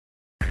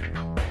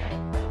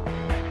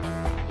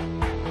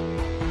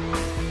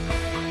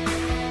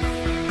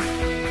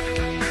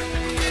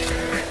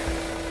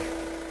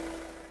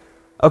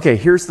Okay,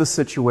 here's the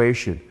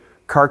situation.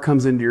 Car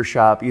comes into your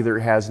shop, either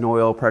has no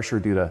oil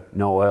pressure due to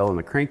no oil in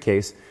the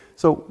crankcase.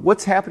 So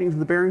what's happening to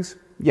the bearings?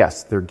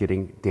 Yes, they're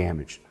getting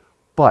damaged.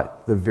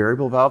 But the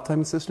variable valve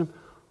timing system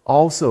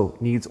also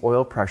needs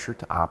oil pressure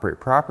to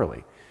operate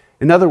properly.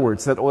 In other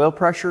words, that oil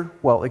pressure,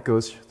 well, it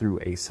goes through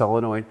a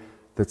solenoid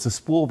that's a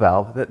spool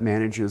valve that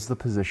manages the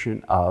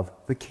position of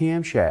the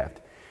camshaft.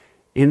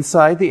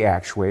 Inside the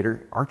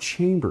actuator are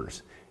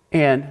chambers,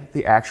 and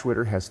the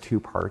actuator has two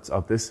parts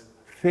of this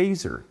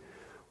phaser.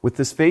 With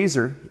this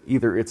phaser,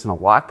 either it's in a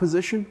lock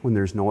position when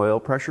there's no oil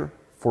pressure,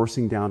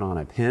 forcing down on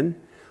a pin,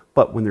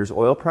 but when there's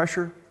oil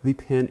pressure, the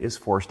pin is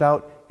forced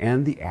out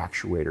and the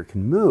actuator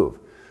can move.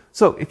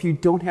 So if you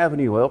don't have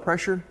any oil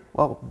pressure,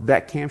 well,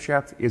 that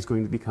camshaft is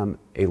going to become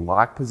a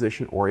lock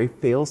position or a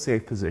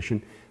fail-safe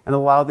position and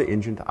allow the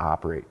engine to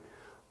operate.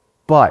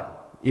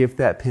 But if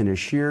that pin is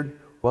sheared,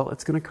 well,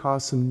 it's going to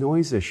cause some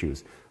noise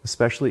issues,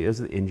 especially as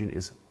the engine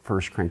is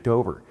first cranked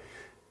over.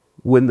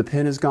 When the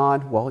pin is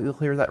gone, well, you'll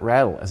hear that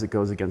rattle as it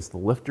goes against the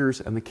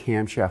lifters and the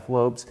camshaft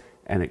lobes,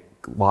 and it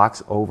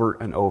locks over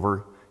and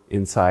over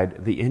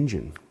inside the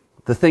engine.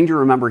 The thing to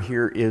remember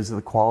here is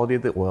the quality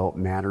of the oil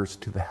matters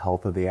to the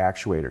health of the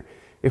actuator.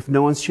 If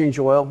no one's changed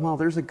oil, well,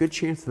 there's a good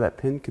chance that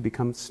pin could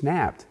become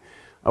snapped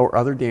or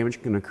other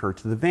damage can occur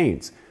to the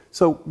vanes.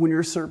 So when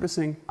you're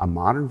servicing a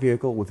modern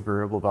vehicle with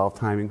variable valve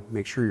timing,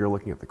 make sure you're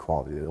looking at the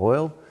quality of the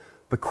oil,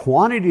 the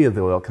quantity of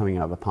the oil coming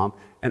out of the pump,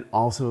 and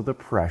also the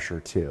pressure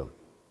too.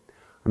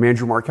 I'm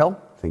Andrew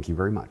Markel. Thank you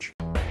very much.